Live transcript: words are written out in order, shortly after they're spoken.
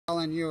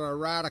Calling you a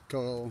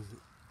radical.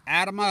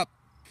 Add 'em up.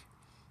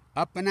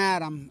 Up and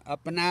at 'em.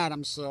 Up and at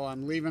 'em. So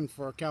I'm leaving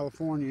for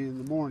California in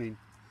the morning.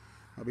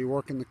 I'll be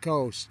working the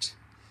coast.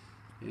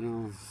 You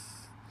know,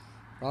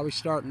 probably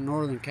start in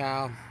Northern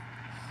Cal.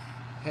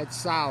 Head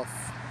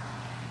south.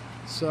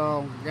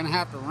 So I'm going to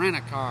have to rent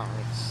a car.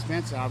 It's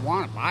expensive. I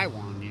want to buy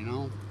one, you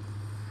know.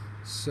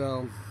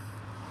 So,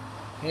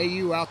 hey,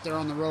 you out there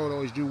on the road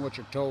always doing what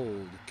you're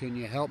told. Can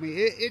you help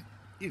me?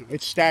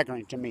 It's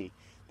staggering to me.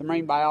 The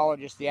marine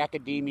biologists, the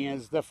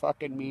academias, the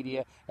fucking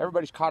media,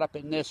 everybody's caught up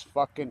in this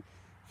fucking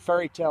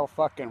fairy tale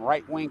fucking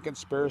right-wing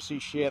conspiracy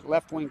shit,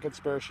 left-wing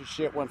conspiracy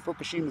shit, when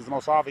Fukushima is the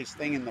most obvious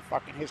thing in the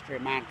fucking history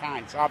of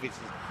mankind. It's obvious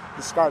as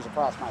the scars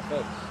across my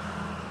face.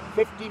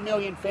 50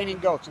 million fainting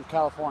goats in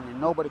California.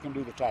 Nobody can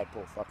do the tide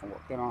pool fucking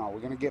work. They don't know.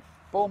 We're going to get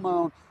full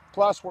moon,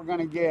 plus we're going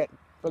to get,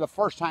 for the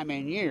first time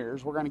in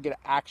years, we're going to get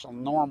an actual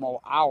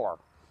normal hour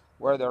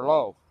where they're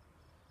low.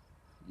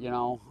 You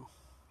know,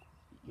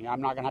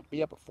 I'm not going to have to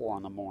be up at 4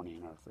 in the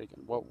morning or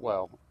freaking,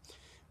 well,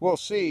 we'll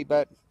see.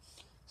 But,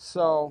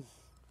 so,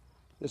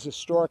 this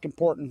historic,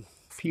 important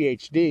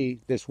Ph.D.,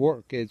 this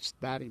work, it's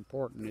that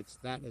important. It's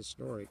that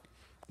historic.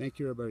 Thank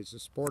you, everybody, who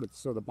supported.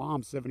 So, the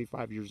bomb's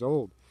 75 years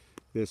old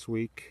this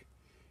week,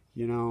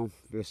 you know,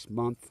 this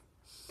month,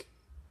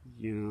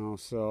 you know,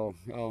 so,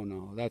 oh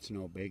no, that's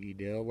no biggie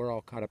deal. We're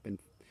all caught up in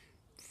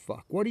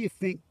fuck. What do you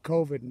think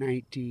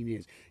COVID-19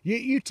 is?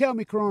 You tell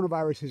me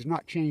coronavirus has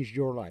not changed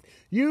your life.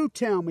 You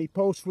tell me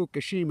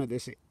post-Fukushima,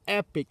 this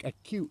epic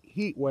acute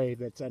heat wave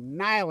that's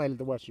annihilated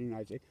the western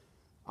United States.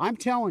 I'm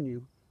telling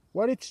you,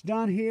 what it's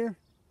done here,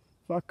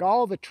 fuck,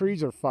 all the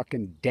trees are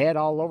fucking dead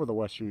all over the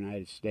western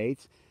United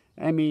States.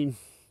 I mean,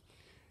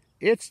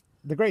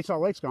 the Great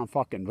Salt Lake's gone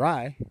fucking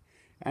dry.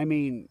 I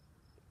mean,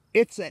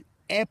 it's an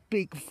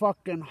epic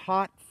fucking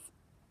hot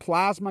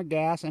plasma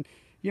gas. And,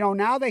 you know,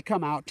 now they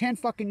come out 10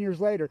 fucking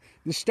years later.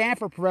 The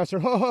Stanford professor,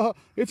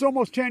 it's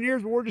almost 10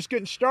 years, but we're just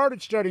getting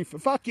started studying.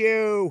 Fuck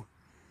you.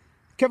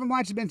 Kevin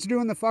Blanch has been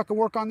doing the fucking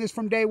work on this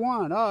from day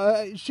one.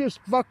 It's just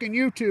fucking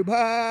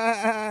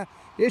YouTube.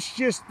 It's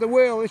just the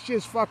will. It's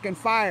just fucking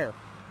fire.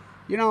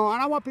 You know,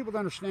 and I want people to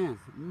understand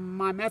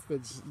my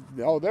methods.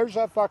 Oh, there's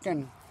a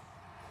fucking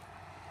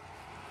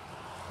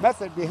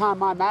method behind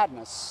my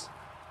madness.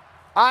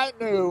 I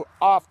knew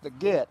off the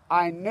get,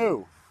 I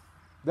knew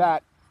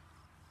that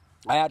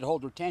I had to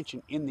hold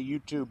retention in the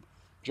YouTube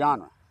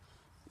genre.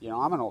 You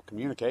know, I'm an old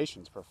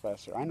communications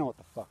professor. I know what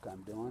the fuck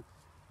I'm doing.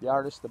 The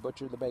artist, the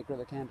butcher, the baker,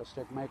 the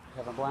candlestick maker,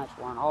 Kevin Blanch,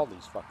 wearing all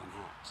these fucking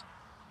hats.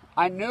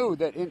 I knew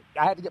that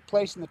I had to get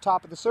placed in the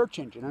top of the search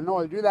engine. And in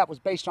order to do that was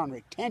based on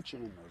retention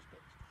in those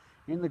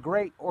days. In the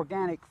great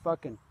organic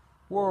fucking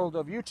world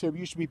of YouTube, it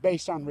used to be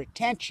based on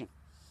retention.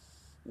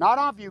 Not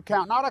on view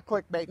count, not on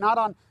clickbait,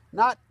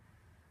 not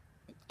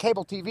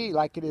cable TV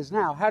like it is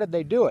now. How did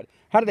they do it?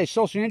 How did they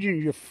social engineer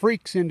you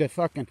freaks into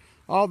fucking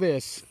all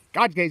this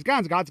God's gays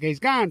guns, God's gays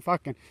gun,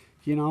 fucking,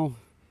 you know,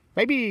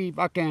 baby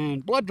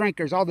fucking blood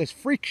drinkers, all this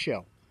freak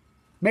show.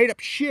 Made up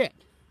shit.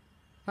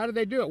 How did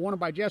they do it? One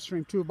by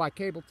Jetstream, two by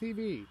cable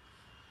TV.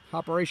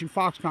 Operation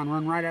Foxconn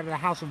run right out of the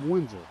House of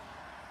Windsor.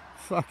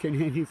 Fucking,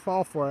 and you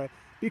fall for it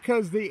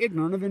because the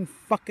ignorant have been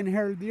fucking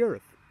inherited the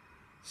earth.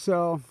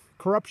 So,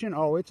 corruption,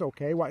 oh, it's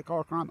okay. White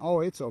collar crime, oh,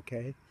 it's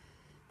okay.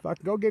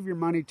 Fuck, go give your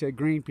money to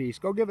Greenpeace.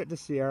 Go give it to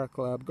Sierra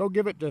Club. Go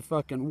give it to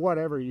fucking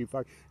whatever you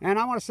fuck. And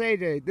I want to say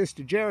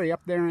to Jerry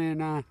up there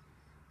in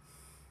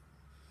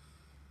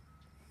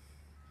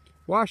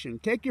Washington,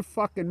 take your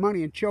fucking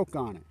money and choke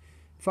on it.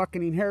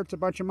 Fucking inherits a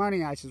bunch of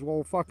money. I says,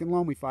 well, fucking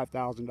loan me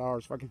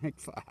 $5,000. Fucking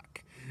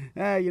fuck.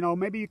 You know,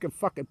 maybe you can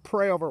fucking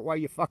pray over it while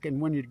you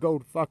fucking, when you go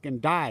to fucking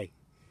die.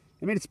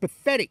 I mean, it's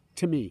pathetic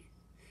to me.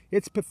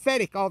 It's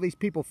pathetic, all these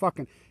people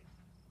fucking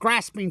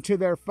grasping to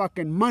their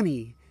fucking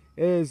money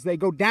as they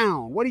go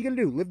down. What are you going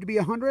to do? Live to be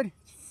 100?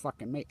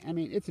 Fucking mate. I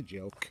mean, it's a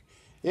joke.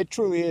 It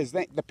truly is.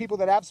 The people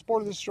that have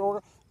supported this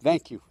order,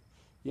 thank you.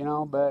 You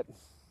know, but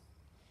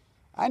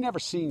I never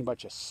seen a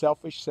bunch of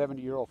selfish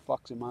 70-year-old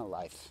fucks in my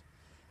life.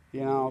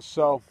 You know,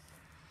 so,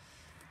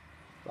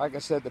 like I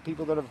said, the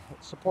people that have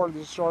supported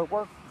this sort of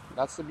work,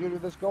 that's the beauty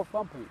of this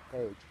GoFundMe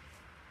page.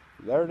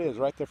 There it is,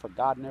 right there for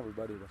God and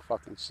everybody to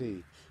fucking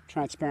see.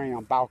 Transparent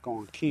on Balco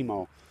and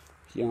chemo.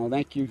 You know,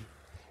 thank you,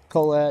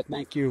 Colette.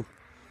 Thank you,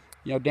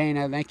 you know,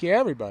 Dana. Thank you,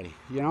 everybody.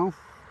 You know,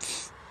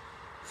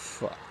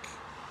 fuck.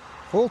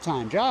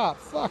 Full-time job?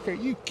 Fuck, are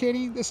you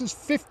kidding? This is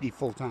 50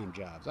 full-time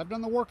jobs. I've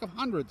done the work of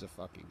hundreds of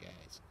fucking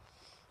guys.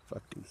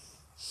 Fucking,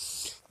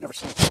 never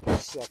seen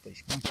such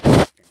selfish bunch of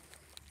fucking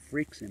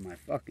freaks in my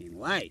fucking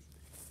life.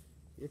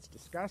 It's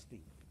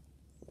disgusting.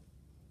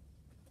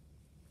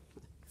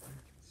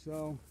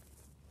 So,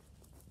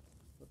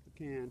 flip the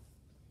can.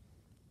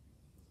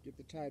 Get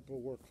the tide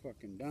pool work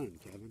fucking done,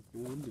 Kevin.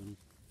 Know what I'm doing.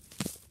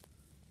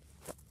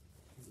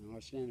 You know, I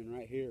was standing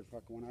right here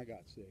fucking when I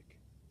got sick.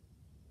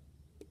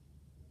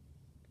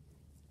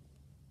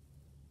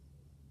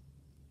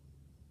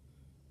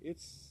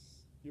 It's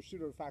your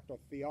pseudo-de facto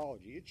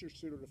theology. It's your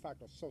pseudo-de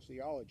facto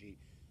sociology.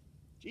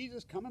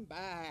 Jesus coming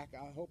back.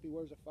 I hope he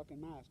wears a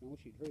fucking mask. I wish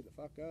he'd hurry the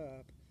fuck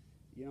up.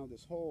 You know,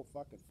 this whole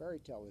fucking fairy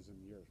taleism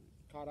you're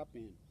caught up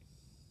in.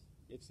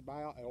 It's the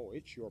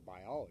it's your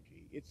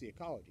biology. It's the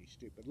ecology,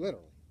 stupid.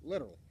 Literally,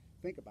 literally.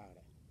 Think about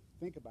it.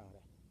 Think about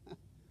it.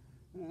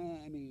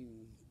 I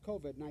mean,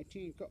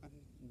 COVID-19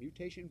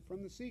 mutation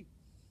from the sea.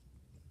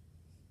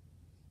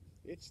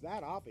 It's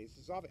that obvious.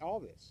 It's obvious. All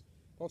this.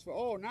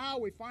 Oh, now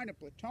we find a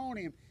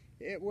plutonium.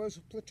 It was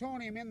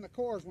plutonium in the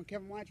cores when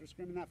Kevin Blanch was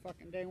screaming that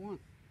fucking day one.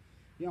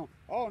 You know,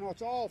 oh no,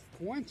 it's all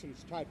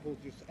coincidence. Tide pools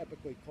just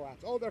epically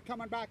collapse. Oh, they're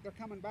coming back. They're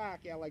coming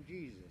back. Yeah, like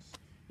Jesus.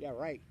 Yeah,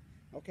 right.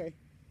 Okay.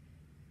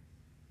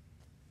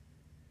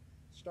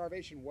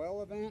 Starvation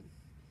well event.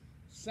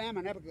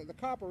 Salmon epically. The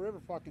Copper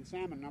River fucking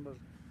salmon numbers.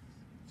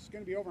 It's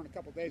going to be over in a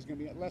couple of days. It's going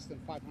to be at less than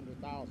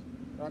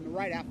 500,000. Or I mean,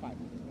 right at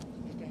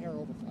 500,000. Just a hair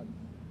over 5.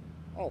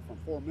 Oh, from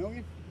 4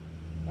 million?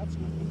 That's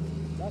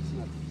nothing. That's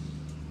nothing.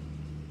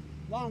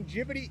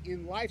 Longevity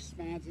in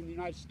lifespans in the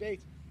United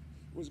States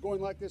was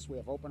going like this. We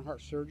have open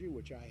heart surgery,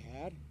 which I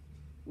had.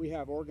 We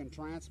have organ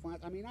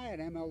transplants. I mean, I had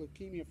ML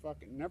leukemia,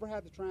 fucking never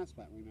had the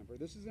transplant, remember.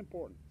 This is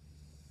important.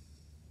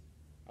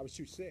 I was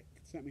too sick.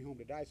 It sent me home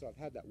to die, so I've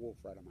had that wolf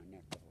right on my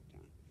neck the whole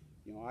time.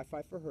 You know, I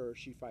fight for her,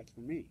 she fights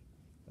for me.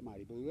 The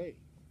mighty blue lady.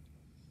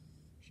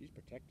 She's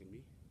protecting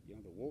me. You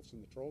know, the wolves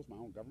and the trolls, my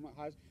own government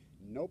hives.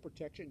 No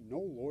protection, no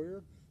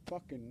lawyer,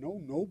 fucking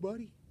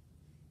nobody.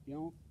 You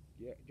know,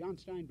 yeah, John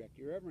Steinbeck,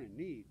 you're ever in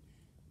need,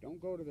 don't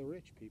go to the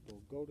rich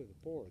people, go to the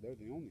poor. They're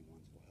the only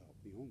ones will help,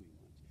 the only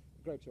ones.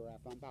 The grapes are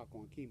wrapped. I'm about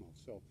going chemo,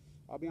 so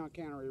I'll be on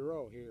Cannery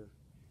Row here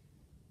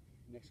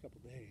next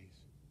couple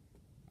days,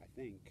 I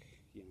think.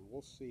 You know,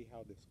 we'll see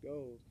how this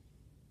goes.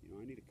 You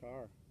know, I need a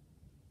car.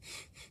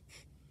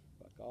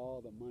 Fuck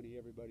all the money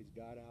everybody's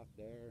got out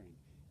there and,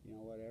 you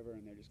know, whatever,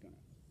 and they're just going to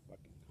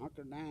fucking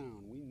hunker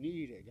down. We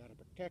need it. Got to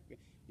protect it.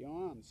 You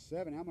know, I'm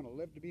 70. I'm going to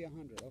live to be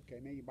 100. Okay,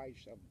 maybe buy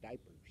yourself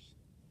diapers.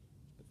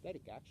 It's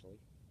pathetic, actually.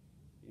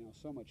 You know,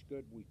 so much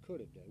good we could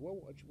have done. Well,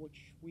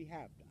 which we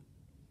have done.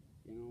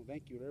 You know,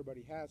 thank you to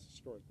everybody who has this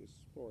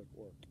historic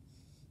work.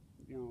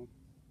 You know,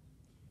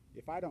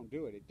 if I don't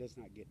do it, it does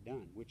not get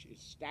done, which is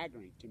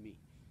staggering to me.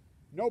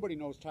 Nobody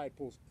knows tide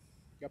pools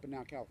up and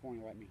down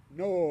California like me.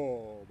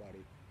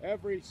 Nobody.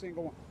 Every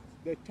single one.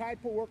 The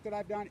tide pool work that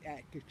I've done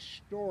at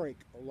historic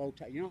low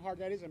tide. You know how hard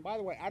that is? And by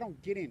the way, I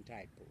don't get in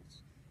tide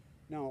pools.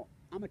 No,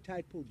 I'm a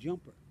tide pool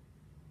jumper,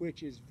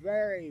 which is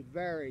very,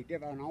 very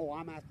different. Oh,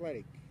 I'm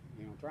athletic.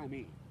 You know, try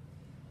me.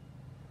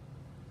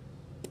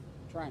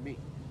 Try me.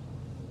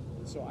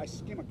 And so I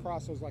skim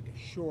across those like a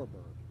shorebird.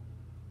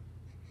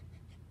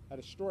 At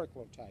historic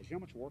low tides. You know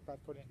how much work I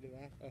put into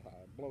that?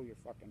 Blow your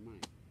fucking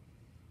mind.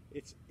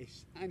 It's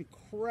an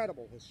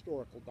incredible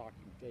historical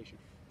documentation.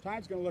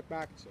 Time's going to look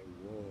back and say,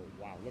 whoa,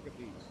 wow, look at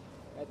these.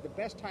 At the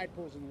best tide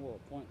pools in the world.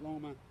 Point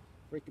Loma,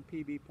 freaking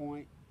PB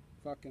Point,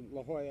 fucking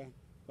La Jolla,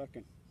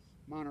 fucking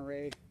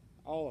Monterey,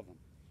 all of them.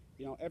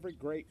 You know, every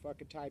great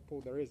fucking tide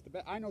pool there is.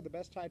 I know the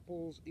best tide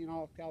pools in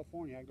all of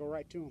California. I go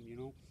right to them, you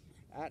know,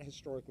 at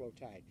historic low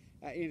tide.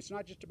 And it's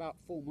not just about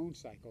full moon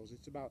cycles.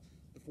 It's about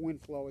the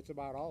wind flow. It's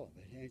about all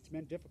of it. And it's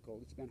been difficult.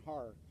 It's been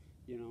hard,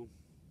 you know.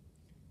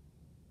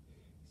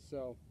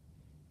 So,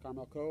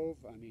 Carmel Cove,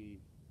 I mean,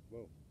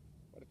 whoa,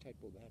 what a tide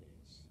pool that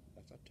is.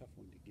 That's a tough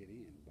one to get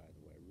in, by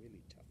the way.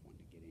 Really tough one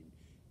to get in.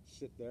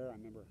 Sit there, I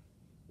remember,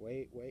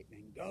 wait,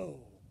 then go.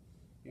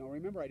 You know,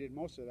 remember I did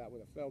most of that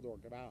with a Feldor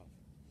valve.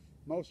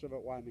 Most of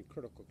it while I'm in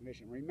critical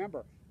condition.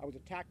 Remember, I was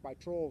attacked by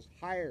trolls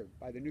hired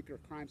by the Nuclear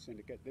Crime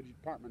Syndicate, the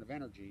Department of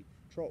Energy,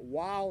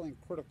 while in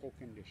critical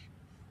condition.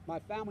 My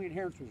family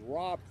inheritance was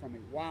robbed from me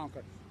while in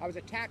critical. I was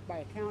attacked by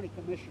a county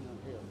commissioner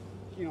here,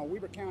 you know,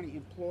 Weber County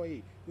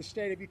employee, the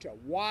state of Utah,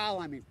 while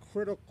I'm in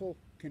critical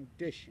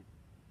condition.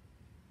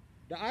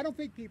 Now, I don't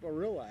think people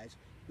realize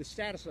the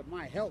status of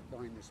my health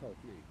during this whole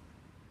thing.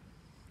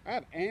 I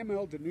have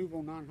AML de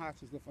novo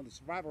non-Hodgkin's lymphoma. The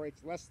survival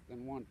rate's less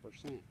than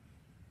 1%.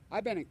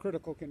 I've been in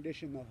critical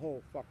condition the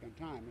whole fucking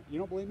time. You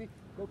don't believe me?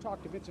 Go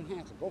talk to Vincent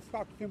Hansen. Go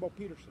talk to Kimbo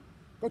Peterson.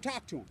 Go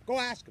talk to him. Go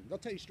ask him. They'll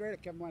tell you straight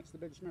up, Kevin Blanch's the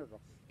biggest miracle.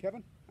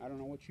 Kevin, I don't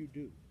know what you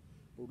do.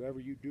 But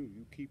whatever you do,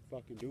 you keep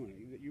fucking doing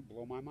it. You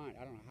blow my mind.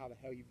 I don't know how the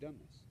hell you've done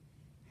this.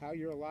 How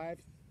you're alive?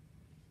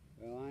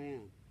 Well, I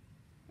am.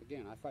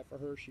 Again, I fight for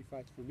her. She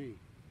fights for me.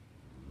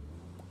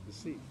 The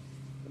sea.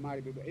 The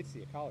mighty blue. It's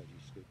the ecology,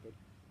 stupid.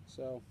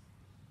 So,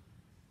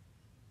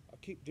 I'll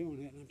keep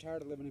doing it. And I'm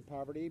tired of living in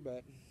poverty,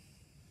 but...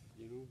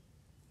 you know,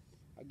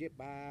 I get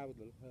by with a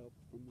little help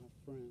from my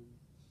friends.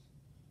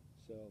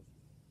 So,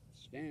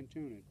 stand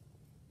tuned.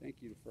 Thank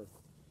you for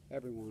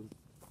everyone.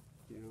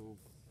 You know,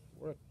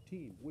 we're a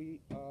team.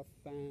 We are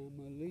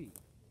family.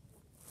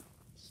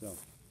 So,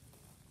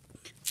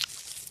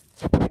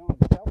 you know,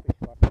 the selfish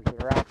fuckers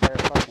that are out there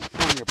fucking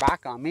turning your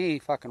back on me,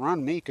 fucking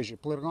run me because you're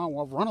political.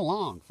 Well, run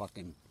along,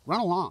 fucking run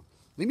along.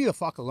 Leave me the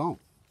fuck alone.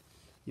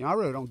 You know, I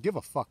really don't give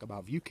a fuck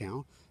about view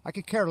count. I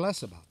could care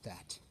less about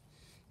that.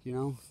 You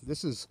know,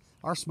 this is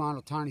our small,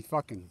 tiny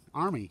fucking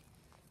army.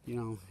 You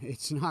know,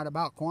 it's not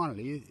about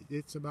quantity.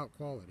 It's about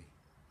quality.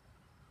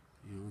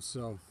 You know,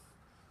 so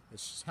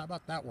how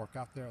about that work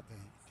out there at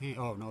the...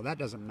 oh, no, that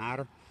doesn't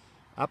matter.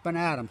 Up and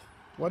at 'em.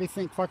 What do you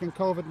think fucking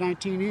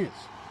COVID-19 is?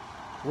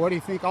 What do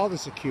you think all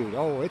this acute?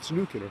 Oh, it's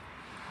nuclear.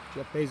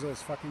 Jeff Bezos'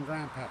 fucking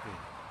grandpappy.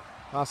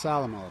 Los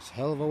Alamos.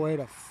 Hell of a way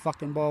to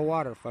fucking boil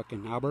water,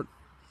 fucking Albert.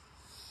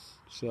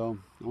 So,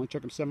 it only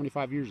took him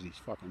 75 years, these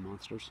fucking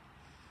monsters.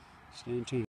 Stay tuned.